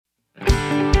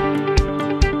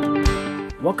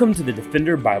Welcome to the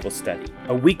Defender Bible Study,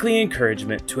 a weekly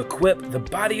encouragement to equip the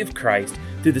body of Christ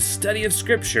through the study of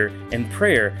Scripture and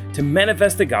prayer to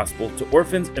manifest the gospel to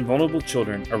orphans and vulnerable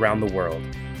children around the world.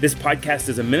 This podcast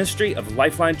is a ministry of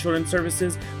Lifeline Children's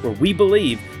Services where we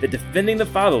believe that defending the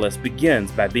fatherless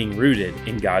begins by being rooted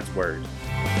in God's Word.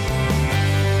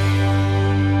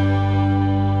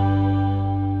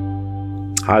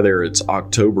 Hi there, it's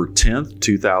October 10th,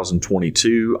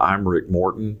 2022. I'm Rick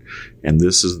Morton, and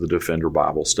this is the Defender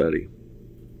Bible Study.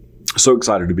 So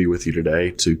excited to be with you today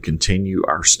to continue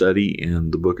our study in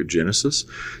the book of Genesis.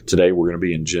 Today we're going to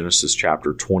be in Genesis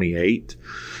chapter 28.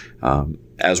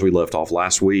 As we left off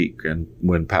last week, and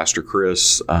when Pastor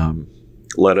Chris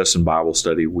led us in Bible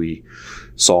study, we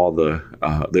saw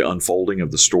the unfolding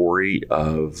of the story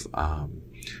of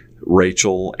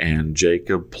Rachel and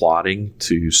Jacob plotting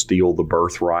to steal the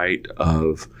birthright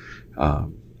of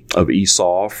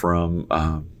Esau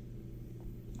from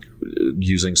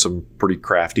using some pretty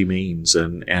crafty means,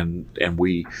 and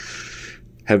we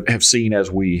have seen as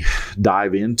we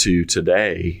dive into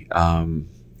today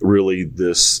really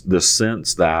this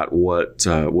sense that what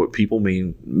people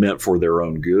meant for their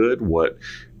own good, what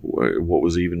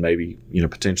was even maybe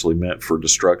potentially meant for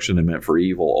destruction and meant for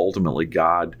evil, ultimately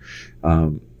God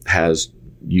has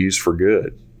used for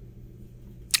good,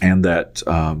 and that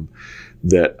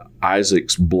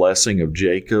Isaac's blessing of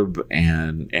Jacob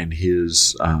and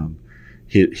his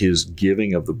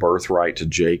giving of the birthright to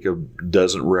Jacob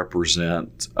doesn't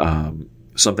represent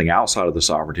something outside of the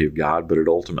sovereignty of God, but it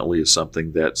ultimately is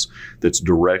something that's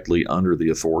directly under the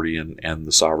authority and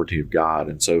the sovereignty of God.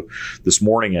 And so this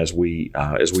morning, as we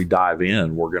dive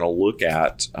in, we're going to look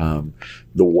at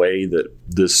the way that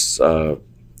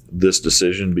this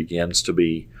decision begins to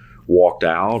be walked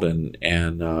out, and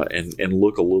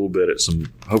look a little bit at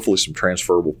hopefully some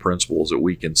transferable principles that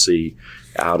we can see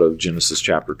out of Genesis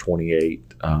chapter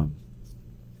 28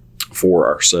 for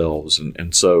ourselves.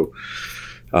 And so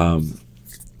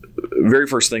very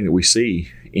first thing that we see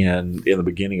in the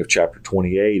beginning of chapter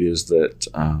 28 is that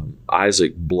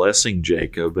Isaac blessing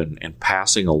Jacob and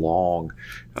passing along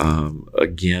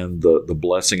again the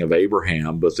blessing of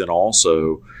Abraham, but then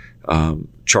also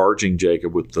charging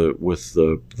Jacob with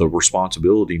the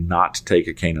responsibility not to take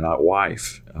a Canaanite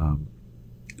wife.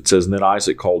 It says, "And then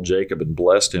Isaac called Jacob and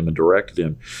blessed him and directed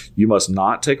him, 'You must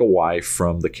not take a wife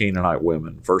from the Canaanite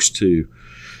women.'" Verse 2,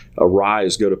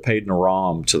 "Arise, go to Padan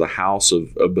Aram, to the house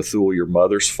of Bethuel your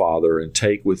mother's father, and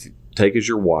take as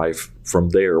your wife from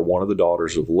there one of the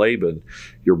daughters of Laban,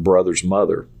 your brother's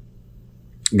mother.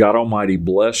 God Almighty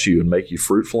bless you and make you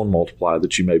fruitful and multiply,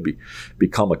 that you may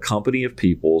become a company of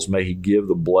peoples. May He give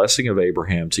the blessing of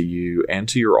Abraham to you and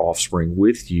to your offspring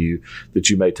with you, that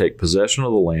you may take possession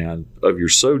of the land of your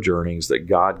sojournings that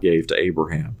God gave to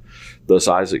Abraham." Thus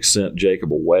Isaac sent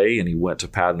Jacob away, and he went to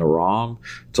Padan Aram,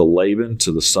 to Laban,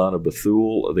 to the son of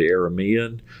Bethuel the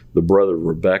Aramean, the brother of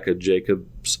Rebekah,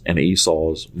 Jacob's and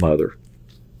Esau's mother.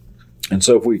 And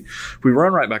so if we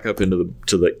run right back up into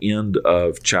the end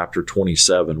of chapter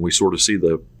 27, we sort of see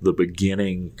the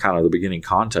beginning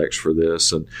context for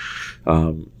this. And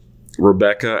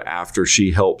Rebekah, after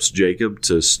she helps Jacob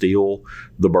to steal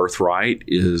the birthright,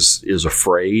 is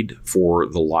afraid for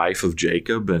the life of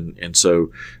Jacob, and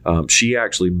so she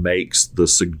actually makes the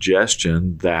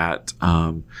suggestion that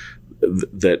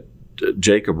that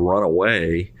Jacob run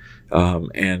away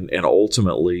and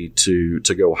ultimately to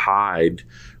go hide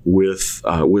with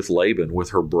Laban, with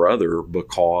her brother,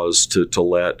 because to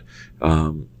let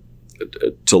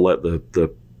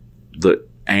the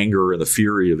anger and the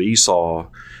fury of Esau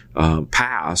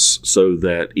pass, so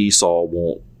that Esau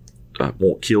won't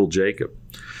kill Jacob.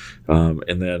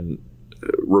 And then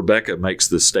Rebekah makes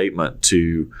this statement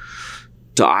to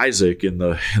Isaac in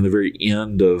the very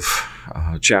end of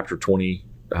chapter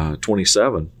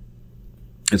 27.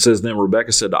 It says, "Then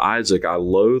Rebekah said to Isaac, 'I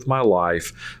loathe my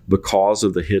life because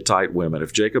of the Hittite women.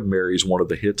 If Jacob marries one of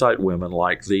the Hittite women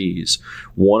like these,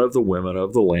 one of the women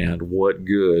of the land, what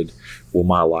good will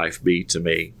my life be to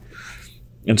me?'"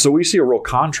 And so we see a real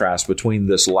contrast between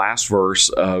this last verse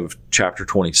of chapter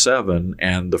 27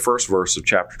 and the first verse of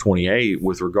chapter 28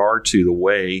 with regard to the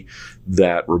way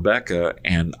that Rebekah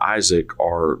and Isaac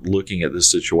are looking at this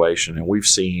situation. And we've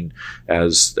seen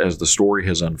as the story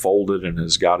has unfolded and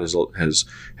as God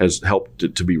has helped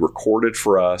it to be recorded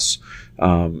for us,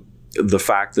 the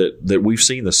fact that we've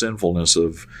seen the sinfulness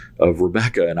of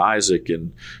Rebekah and Isaac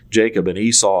and Jacob and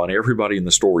Esau and everybody in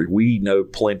the story, we know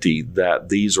plenty that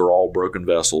these are all broken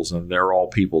vessels, and they're all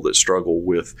people that struggle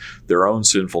with their own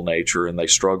sinful nature, and they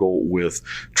struggle with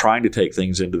trying to take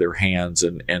things into their hands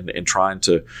and trying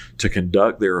to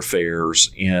conduct their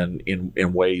affairs in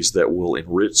ways that will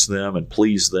enrich them and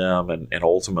please them, and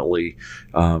ultimately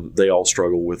they all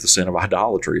struggle with the sin of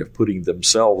idolatry, of putting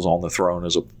themselves on the throne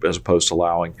as opposed to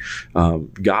allowing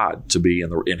God to be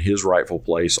in His rightful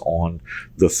place on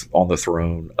the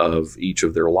throne of each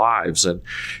of their lives.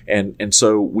 And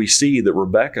so we see that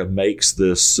Rebekah makes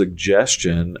this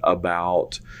suggestion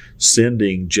about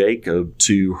sending Jacob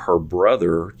to her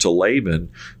brother, to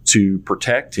Laban, to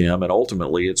protect him. And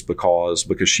ultimately it's because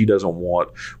she doesn't want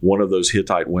one of those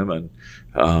Hittite women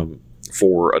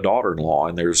for a daughter-in-law,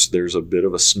 and there's a bit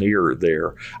of a sneer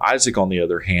there. Isaac, on the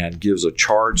other hand, gives a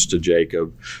charge to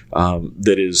Jacob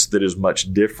that is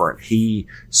much different. He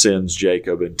sends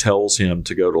Jacob and tells him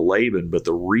to go to Laban, but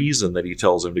the reason that he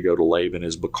tells him to go to Laban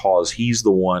is because he's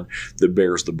the one that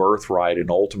bears the birthright,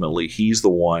 and ultimately he's the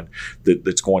one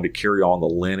that's going to carry on the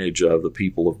lineage of the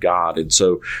people of God. And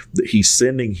so he's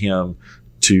sending him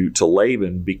to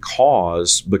Laban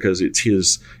because it's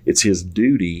his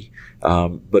duty.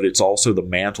 But it's also the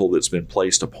mantle that's been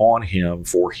placed upon him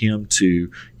for him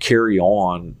to carry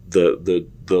on the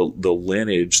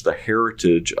lineage, the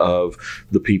heritage of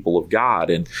the people of God.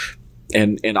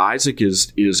 And Isaac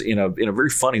is in a very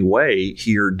funny way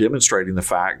here demonstrating the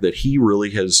fact that he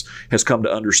really has come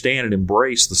to understand and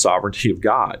embrace the sovereignty of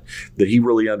God, that he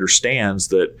really understands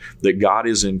that God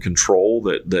is in control,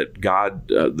 that God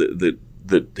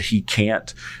that he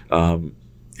can't.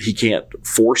 He can't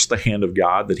force the hand of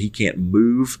God, that he can't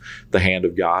move the hand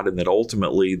of God, and that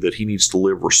ultimately that he needs to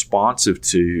live responsive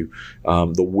to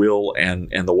the will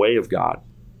and the way of God.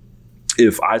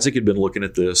 If Isaac had been looking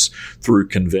at this through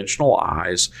conventional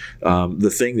eyes,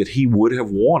 the thing that he would have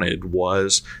wanted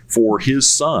was for his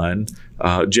son,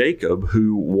 Jacob,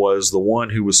 who was the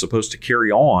one who was supposed to carry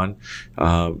on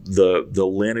the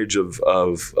lineage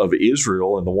of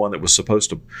Israel, and the one that was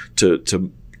supposed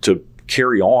to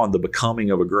carry on the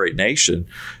becoming of a great nation.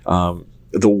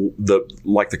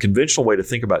 The conventional way to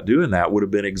think about doing that would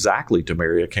have been exactly to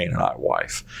marry a Canaanite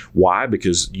wife. Why?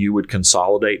 Because you would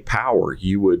consolidate power.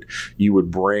 You would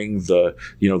bring the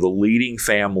leading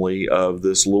family of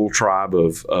this little tribe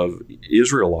of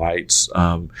Israelites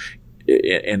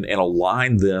and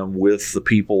align them with the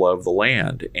people of the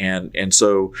land. And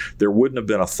so there wouldn't have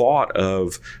been a thought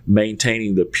of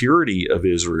maintaining the purity of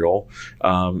Israel.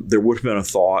 There would have been a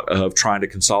thought of trying to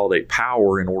consolidate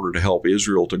power in order to help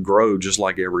Israel to grow just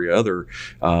like every other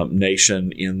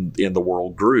nation in the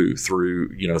world grew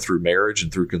through marriage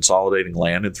and through consolidating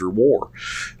land and through war.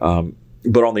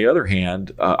 But on the other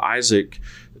hand, Isaac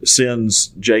sends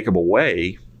Jacob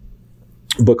away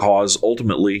because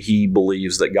ultimately he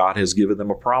believes that God has given them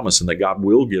a promise and that God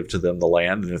will give to them the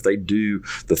land. And if they do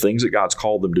the things that God's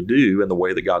called them to do and the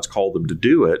way that God's called them to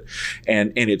do it,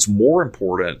 and it's more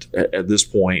important at this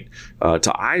point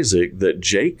to Isaac that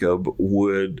Jacob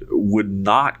would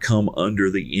not come under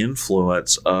the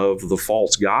influence of the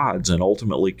false gods and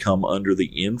ultimately come under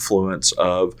the influence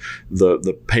of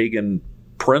the pagan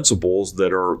principles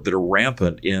that are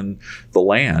rampant in the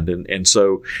land. And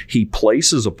so he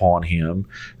places upon him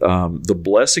the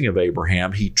blessing of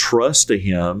Abraham. He trusts to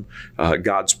him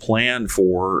God's plan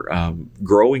for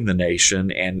growing the nation,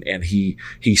 and he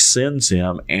sends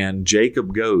him, and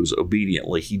Jacob goes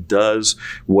obediently. He does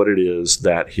what it is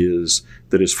that his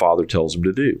father tells him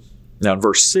to do. Now, in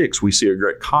verse 6, we see a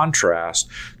great contrast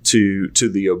to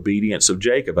the obedience of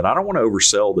Jacob. And I don't want to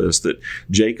oversell this, that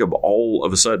Jacob all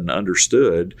of a sudden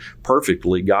understood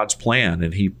perfectly God's plan,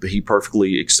 and he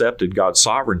perfectly accepted God's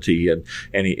sovereignty, and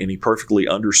he perfectly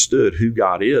understood who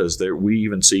God is. There, we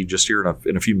even see just here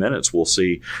in a few minutes, we'll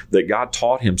see that God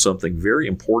taught him something very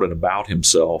important about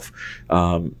himself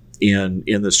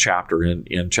in this chapter,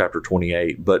 in chapter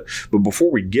 28. But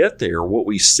before we get there, what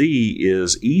we see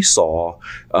is Esau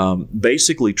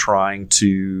basically trying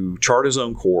to chart his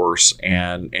own course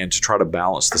and to try to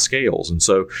balance the scales. And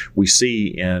so we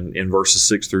see in verses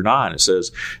 6 through 9, it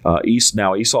says,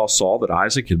 now Esau saw that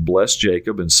Isaac had blessed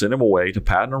Jacob and sent him away to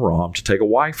Paddan Aram to take a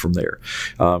wife from there.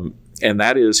 And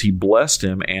that is, he blessed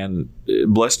him and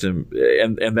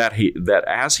that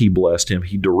as he blessed him,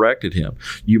 he directed him,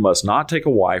 you must not take a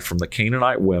wife from the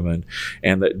Canaanite women,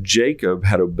 and that Jacob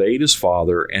had obeyed his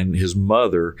father and his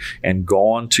mother and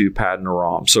gone to Paddan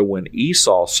Aram. So when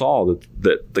Esau saw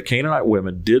that the Canaanite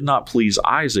women did not please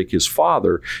Isaac, his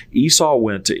father, Esau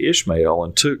went to Ishmael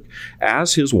and took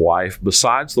as his wife,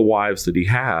 besides the wives that he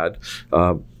had,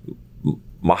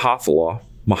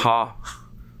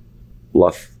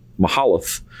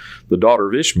 Mahalath, the daughter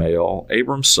of Ishmael,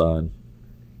 Abram's son,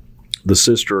 the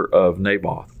sister of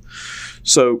Naboth.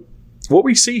 So what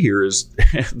we see here is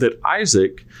that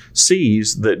Isaac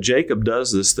sees that Jacob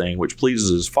does this thing which pleases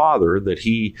his father, that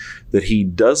he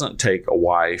doesn't take a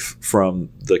wife from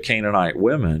the Canaanite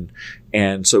women.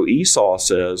 And so Esau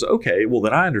says, okay, well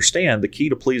then I understand the key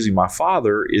to pleasing my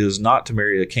father is not to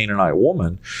marry a Canaanite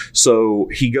woman. So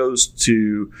he goes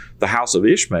to the house of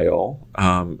Ishmael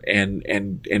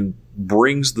and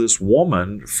brings this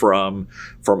woman from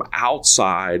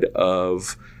outside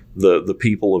of the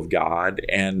people of God,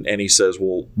 and he says,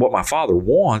 well, what my father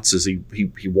wants is he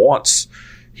wants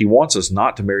us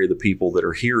not to marry the people that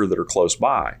are here, that are close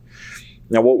by.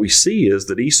 Now, what we see is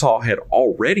that Esau had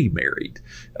already married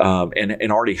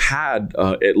and already had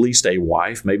at least a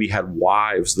wife, maybe had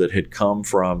wives that had come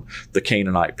from the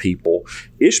Canaanite people.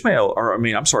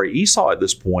 Esau at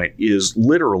this point is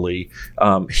literally,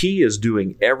 he is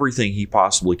doing everything he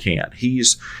possibly can.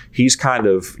 He's kind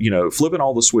of, flipping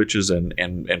all the switches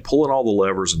and pulling all the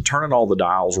levers and turning all the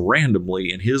dials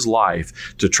randomly in his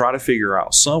life to try to figure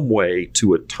out some way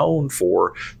to atone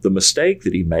for the mistake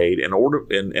that he made and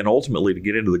ultimately to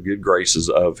get into the good graces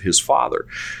of his father.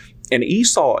 And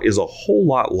Esau is a whole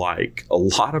lot like a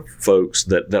lot of folks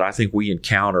that I think we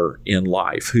encounter in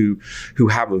life who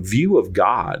have a view of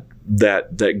God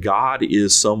that God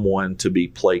is someone to be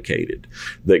placated,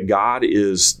 that God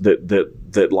is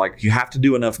that like you have to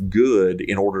do enough good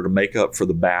in order to make up for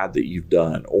the bad that you've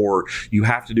done, or you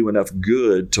have to do enough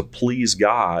good to please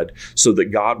God so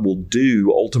that God will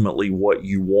do ultimately what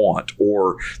you want,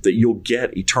 or that you'll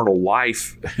get eternal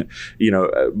life,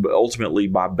 ultimately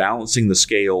by balancing the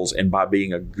scales and by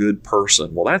being a good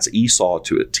person. Well, that's Esau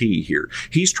to a T here.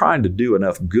 He's trying to do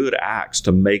enough good acts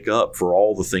to make up for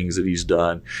all the things that he's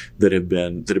done that have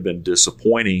been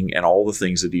disappointing, and all the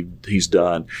things that he's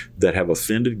done that have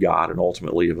offended God and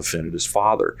ultimately have offended his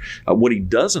father. What he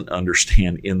doesn't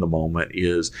understand in the moment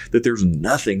is that there's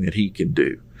nothing that he can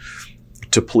do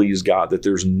to please God, that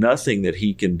there's nothing that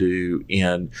he can do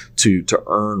to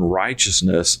earn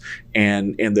righteousness,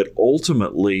 and that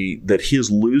ultimately that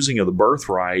his losing of the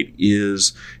birthright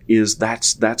is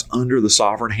that's under the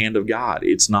sovereign hand of God.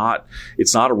 It's not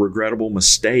a regrettable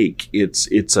mistake.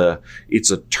 It's a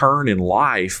turn in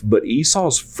life, but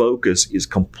Esau's focus is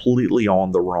completely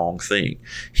on the wrong thing.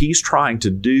 He's trying to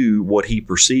do what he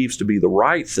perceives to be the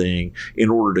right thing in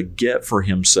order to get for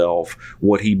himself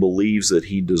what he believes that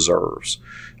he deserves.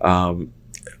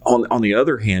 On the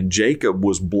other hand, Jacob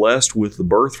was blessed with the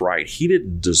birthright. He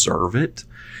didn't deserve it.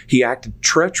 He acted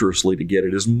treacherously to get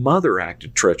it. His mother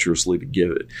acted treacherously to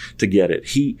get it.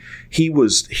 He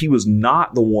was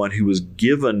not the one who was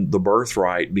given the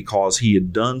birthright because he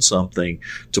had done something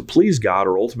to please God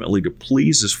or ultimately to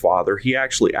please his father. He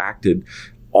actually acted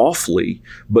awfully,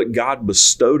 but God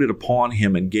bestowed it upon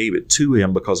him and gave it to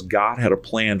him because God had a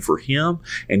plan for him,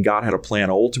 and God had a plan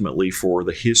ultimately for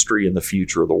the history and the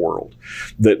future of the world.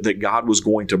 That God was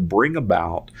going to bring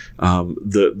about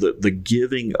the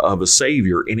giving of a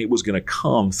Savior, and it was going to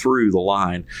come through the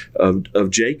line of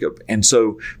Jacob. And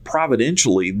so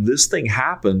providentially, this thing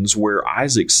happens where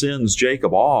Isaac sends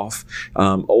Jacob off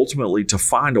ultimately to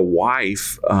find a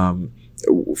wife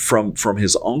from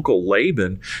his uncle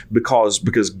Laban,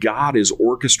 because God is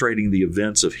orchestrating the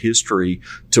events of history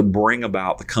to bring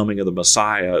about the coming of the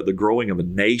Messiah, the growing of a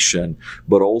nation,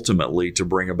 but ultimately to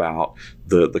bring about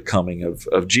the coming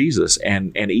of Jesus.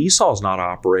 And Esau's not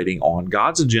operating on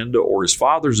God's agenda or his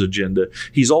father's agenda.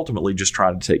 He's ultimately just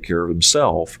trying to take care of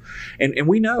himself. And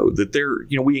we know that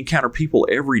we encounter people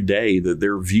every day that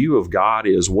their view of God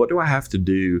is, what do I have to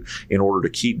do in order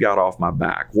to keep God off my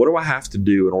back? What do I have to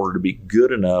do in order to be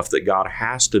good enough that God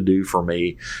has to do for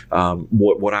me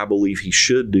what I believe he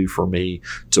should do for me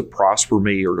to prosper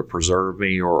me or to preserve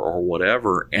me or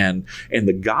whatever. And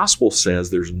the gospel says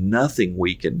there's nothing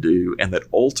we can do, and that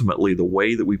ultimately the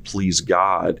way that we please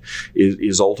God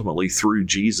is ultimately through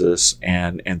Jesus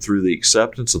and through the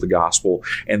acceptance of the gospel,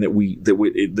 and that we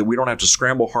don't have to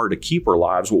scramble hard to keep our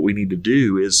lives. What we need to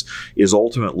do is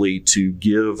ultimately to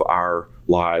give our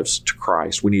lives to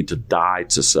Christ. We need to die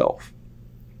to self.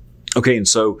 Okay, and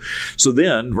so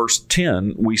then, verse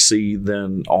 10, we see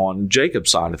then on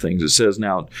Jacob's side of things, it says,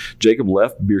 now Jacob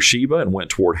left Beersheba and went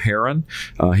toward Haran.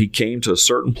 He came to a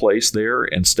certain place there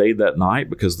and stayed that night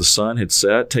because the sun had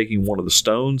set. Taking one of the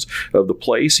stones of the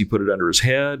place, he put it under his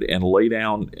head and lay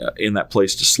down in that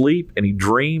place to sleep. And he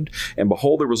dreamed, and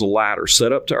behold, there was a ladder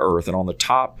set up to earth, and on the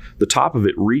top of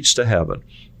it reached to heaven.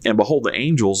 And behold, the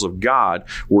angels of God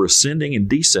were ascending and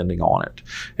descending on it.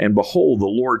 And behold, the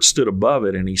Lord stood above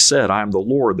it, and he said, I am the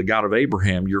Lord, the God of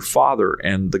Abraham, your father,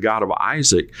 and the God of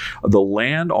Isaac. The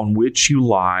land on which you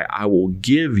lie I will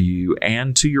give you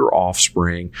and to your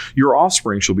offspring. Your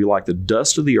offspring shall be like the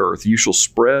dust of the earth. You shall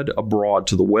spread abroad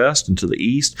to the west and to the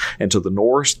east and to the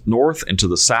north and to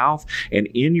the south. And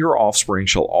in your offspring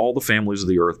shall all the families of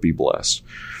the earth be blessed.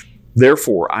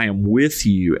 Therefore, I am with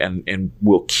you and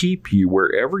will keep you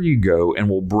wherever you go and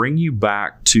will bring you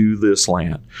back to this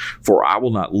land. For I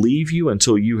will not leave you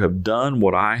until you have done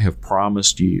what I have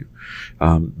promised you.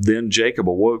 Then Jacob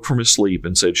awoke from his sleep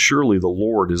and said, Surely the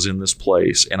Lord is in this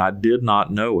place, and I did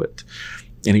not know it.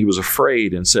 And he was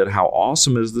afraid and said, How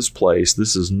awesome is this place?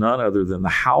 This is none other than the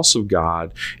house of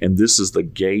God, and this is the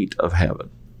gate of heaven.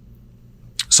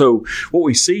 So what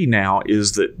we see now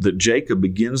is that Jacob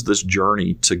begins this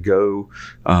journey to go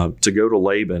to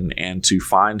Laban and to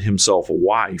find himself a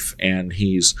wife, and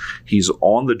he's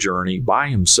on the journey by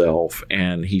himself,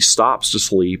 and he stops to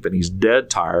sleep, and he's dead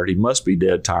tired. He must be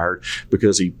dead tired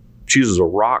because he chooses a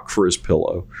rock for his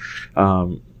pillow.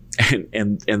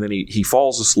 And then he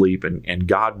falls asleep, and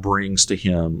God brings to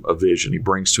him a vision. He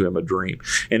brings to him a dream.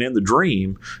 And in the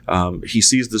dream, he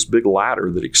sees this big ladder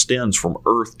that extends from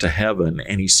earth to heaven,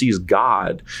 and he sees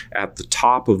God at the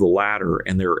top of the ladder,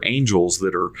 and there are angels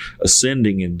that are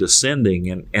ascending and descending,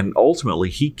 and ultimately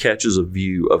he catches a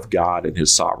view of God and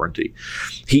his sovereignty.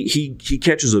 He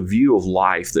catches a view of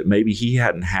life that maybe he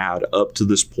hadn't had up to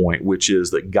this point, which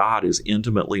is that God is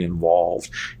intimately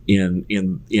involved in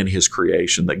his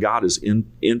creation, that God is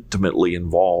intimately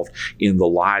involved in the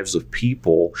lives of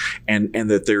people, and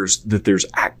that there's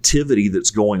activity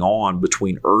that's going on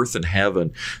between earth and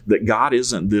heaven, that God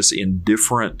isn't this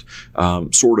indifferent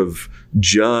sort of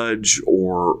judge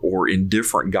or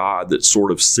indifferent God that's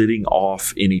sort of sitting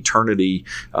off in eternity,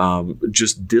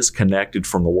 just disconnected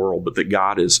from the world, but that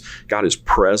God is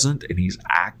present, and he's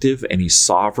active, and he's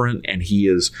sovereign, and he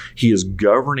is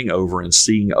governing over and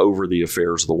seeing over the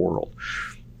affairs of the world.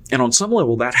 And on some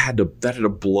level, that had to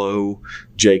blow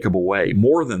Jacob away.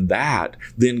 More than that,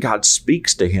 then God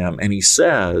speaks to him and he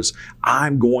says,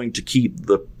 I'm going to keep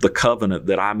the covenant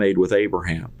that I made with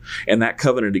Abraham. And that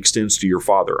covenant extends to your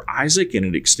father Isaac, and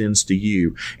it extends to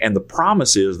you. And the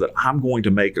promise is that I'm going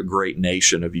to make a great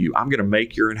nation of you. I'm going to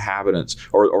make your inhabitants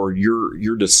or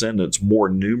your descendants more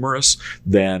numerous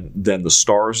than the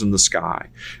stars in the sky.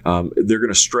 They're going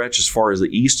to stretch as far as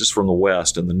the east is from the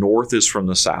west and the north is from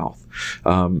the south.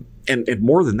 And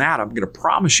more than that, I'm going to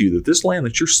promise you that this land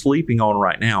that you're sleeping on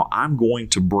right now, I'm going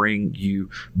to bring you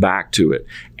back to it.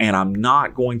 And I'm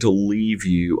not going to leave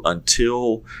you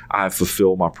until I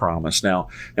fulfill my promise. Now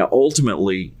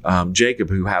ultimately, Jacob,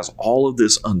 who has all of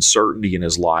this uncertainty in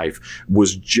his life,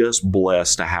 was just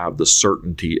blessed to have the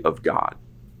certainty of God.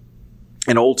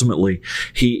 And ultimately,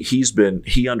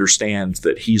 he understands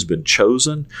that he's been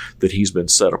chosen, that he's been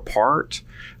set apart,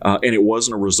 and it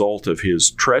wasn't a result of his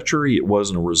treachery. It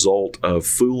wasn't a result of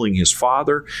fooling his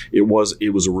father. It was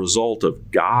a result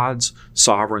of God's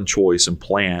sovereign choice and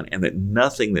plan, and that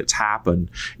nothing that's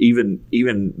happened, even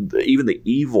the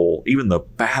evil, even the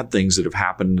bad things that have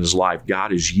happened in his life, God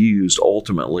has used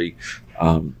ultimately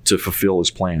to fulfill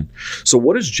his plan. So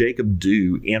what does Jacob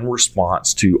do in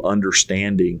response to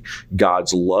understanding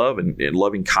God's love and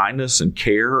loving kindness and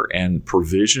care and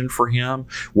provision for him?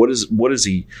 What does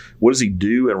he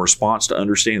do in response to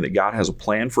understanding that God has a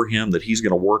plan for him that he's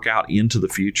going to work out into the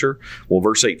future? Well,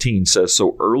 verse 18 says,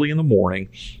 So early in the morning,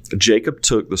 Jacob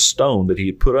took the stone that he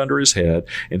had put under his head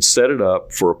and set it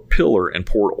up for a pillar and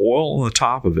poured oil on the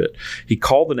top of it. He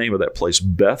called the name of that place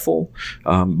Bethel,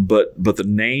 but the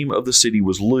name of the city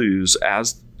was Luz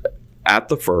as at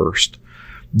the first.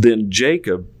 Then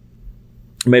Jacob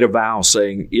made a vow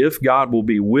saying, If God will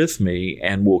be with me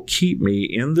and will keep me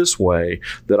in this way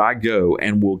that I go,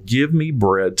 and will give me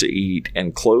bread to eat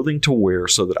and clothing to wear,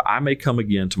 so that I may come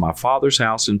again to my father's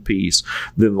house in peace,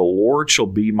 then the Lord shall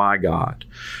be my God.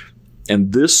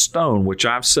 And this stone which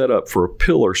I've set up for a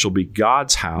pillar shall be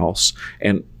God's house,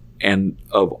 and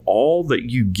of all that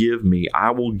you give me,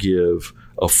 I will give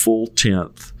a full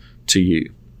tenth to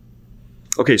you.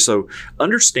 Okay, so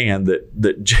understand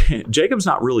that Jacob's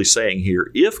not really saying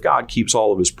here, if God keeps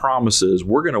all of his promises,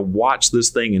 we're going to watch this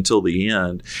thing until the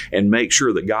end and make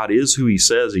sure that God is who he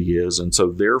says he is, and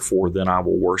so therefore then I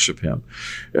will worship him.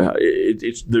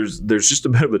 There's just a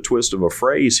bit of a twist of a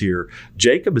phrase here.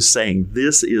 Jacob is saying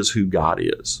this is who God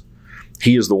is.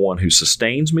 He is the one who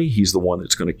sustains me. He's the one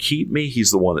that's going to keep me.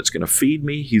 He's the one that's going to feed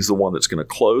me. He's the one that's going to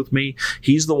clothe me.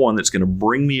 He's the one that's going to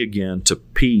bring me again to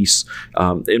peace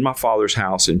in my father's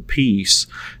house in peace.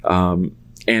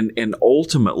 And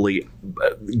ultimately,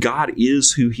 God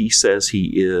is who he says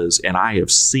he is. And I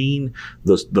have seen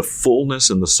the fullness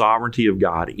and the sovereignty of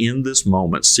God in this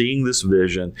moment, seeing this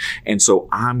vision. And so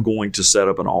I'm going to set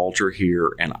up an altar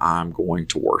here and I'm going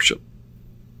to worship.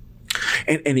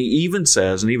 And he even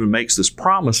says, and even makes this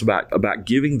promise about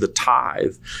giving the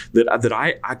tithe, that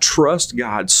I trust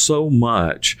God so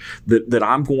much that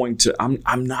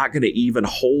I'm not going to even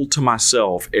hold to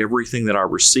myself everything that I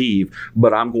receive,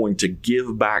 but I'm going to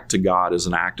give back to God as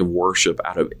an act of worship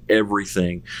out of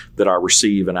everything that I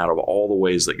receive and out of all the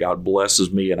ways that God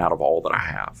blesses me and out of all that I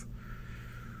have.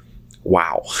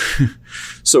 Wow.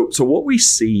 So what we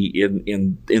see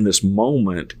in this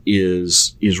moment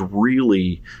is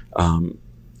really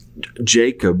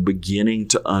Jacob beginning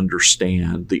to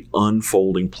understand the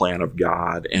unfolding plan of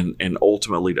God and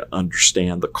ultimately to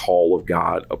understand the call of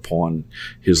God upon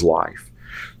his life.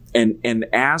 And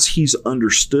as he's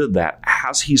understood that,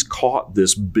 as he's caught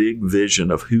this big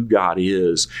vision of who God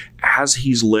is, as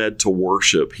he's led to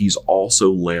worship, he's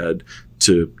also led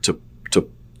to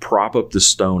prop up the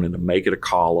stone and to make it a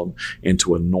column and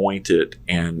to anoint it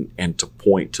and to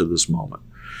point to this moment.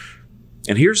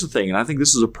 And here's the thing, and I think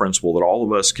this is a principle that all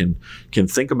of us can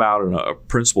think about, and a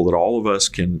principle that all of us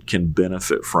can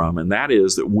benefit from, and that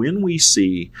is that when we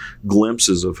see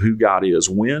glimpses of who God is,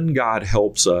 when God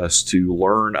helps us to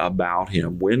learn about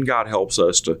him, when God helps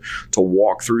us to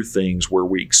walk through things where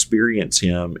we experience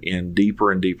him in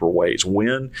deeper and deeper ways,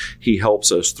 when he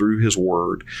helps us through his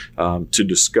word to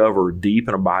discover deep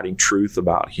and abiding truth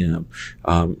about him,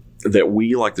 that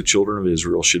we, like the children of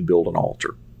Israel, should build an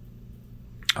altar.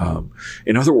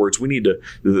 In other words, we need to.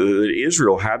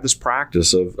 Israel had this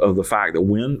practice of the fact that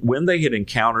when they had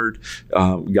encountered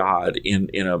God in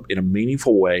a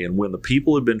meaningful way, and when the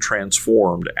people had been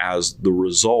transformed as the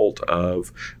result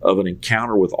of an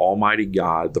encounter with Almighty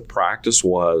God, the practice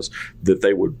was that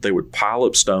they would pile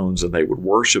up stones and they would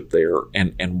worship there.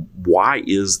 And why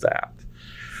is that?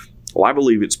 Well, I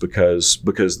believe it's because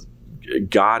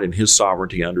God in his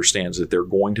sovereignty understands that there are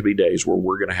going to be days where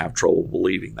we're going to have trouble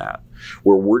believing that,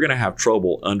 where we're going to have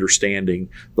trouble understanding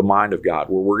the mind of God,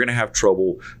 where we're going to have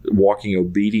trouble walking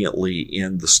obediently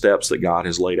in the steps that God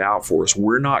has laid out for us.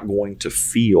 We're not going to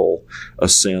feel a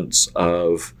sense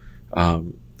of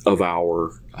the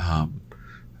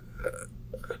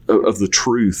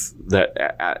truth that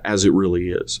as it really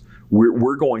is.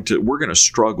 We're going to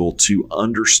struggle to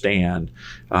understand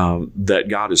that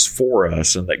God is for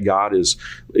us and that God is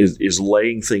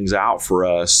laying things out for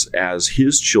us as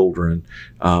his children.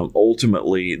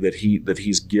 Ultimately, that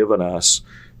he's given us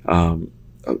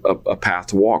a path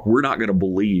to walk. We're not going to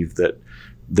believe that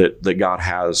God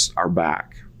has our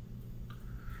back.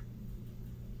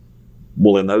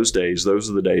 Well, in those days, those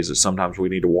are the days that sometimes we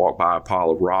need to walk by a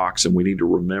pile of rocks and we need to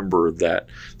remember that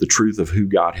the truth of who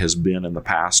God has been in the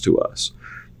past to us,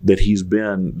 that he's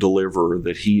been deliverer,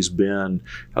 that he's been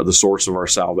the source of our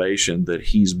salvation, that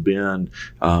he's been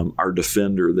our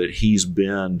defender, that he's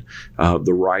been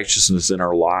the righteousness in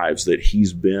our lives, that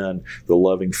he's been the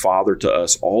loving father to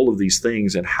us, all of these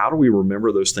things. And how do we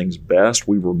remember those things best?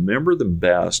 We remember them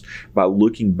best by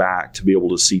looking back to be able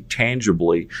to see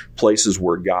tangibly places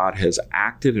where God has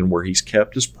acted and where he's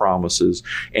kept his promises.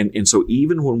 And so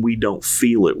even when we don't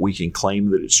feel it, we can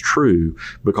claim that it's true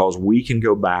because we can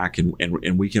go back and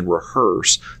we can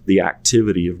rehearse the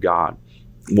activity of God.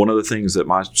 One of the things that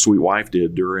my sweet wife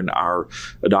did during our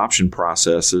adoption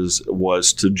processes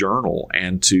was to journal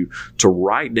and to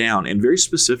write down, and very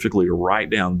specifically to write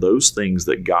down those things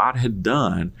that God had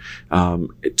done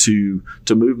to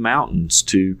move mountains,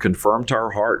 to confirm to our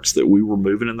hearts that we were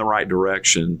moving in the right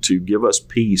direction, to give us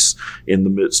peace in the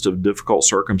midst of difficult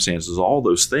circumstances, all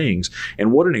those things.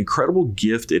 And what an incredible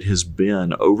gift it has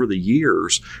been over the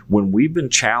years when we've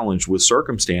been challenged with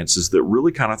circumstances that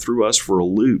really kind of threw us for a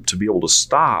loop, to be able to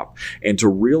stop and to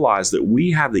realize that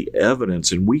we have the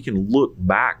evidence and we can look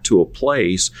back to a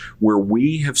place where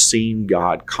we have seen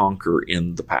God conquer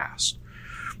in the past,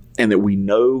 and that we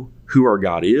know who our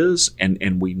God is,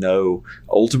 and we know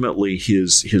ultimately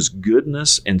his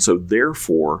goodness, and so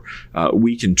therefore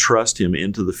we can trust him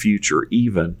into the future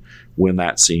even when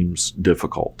that seems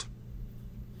difficult.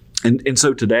 And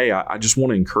so today, I just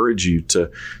want to encourage you to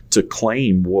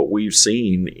claim what we've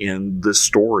seen in this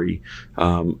story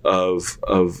of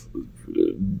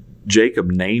Jacob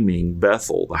naming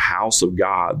Bethel, the house of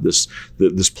God, this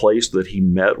place that he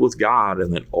met with God,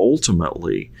 and then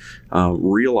ultimately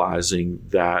realizing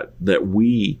that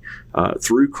we,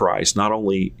 through Christ, not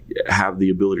only have the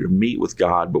ability to meet with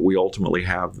God, but we ultimately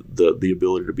have the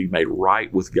ability to be made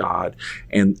right with God,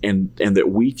 and that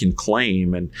we can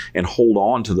claim and hold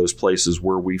on to those places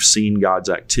where we've seen God's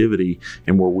activity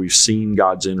and where we've seen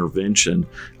God's intervention,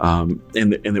 and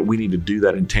that we need to do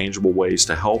that in tangible ways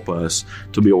to help us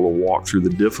to be able to walk through the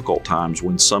difficult times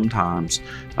when sometimes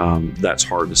that's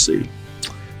hard to see.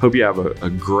 Hope you have a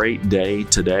great day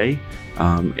today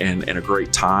and a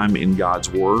great time in God's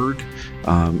Word.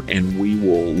 And we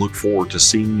will look forward to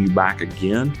seeing you back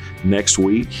again next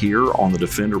week here on the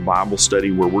Defender Bible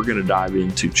Study, where we're going to dive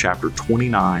into chapter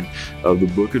 29 of the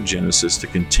book of Genesis to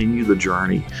continue the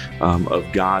journey of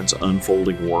God's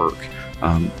unfolding work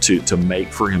to make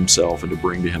for himself and to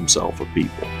bring to himself a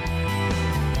people.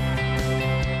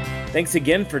 Thanks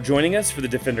again for joining us for the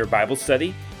Defender Bible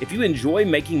Study. If you enjoy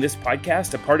making this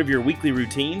podcast a part of your weekly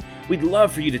routine, we'd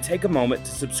love for you to take a moment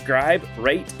to subscribe,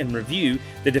 rate, and review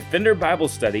the Defender Bible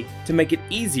Study to make it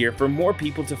easier for more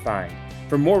people to find.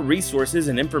 For more resources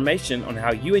and information on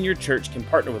how you and your church can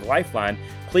partner with Lifeline,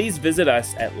 please visit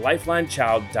us at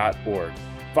lifelinechild.org.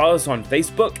 Follow us on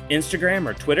Facebook, Instagram,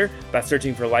 or Twitter by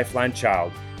searching for Lifeline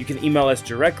Child. You can email us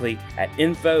directly at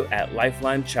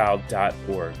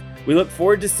info@lifelinechild.org. We look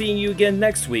forward to seeing you again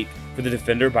next week for the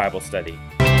Defender Bible Study.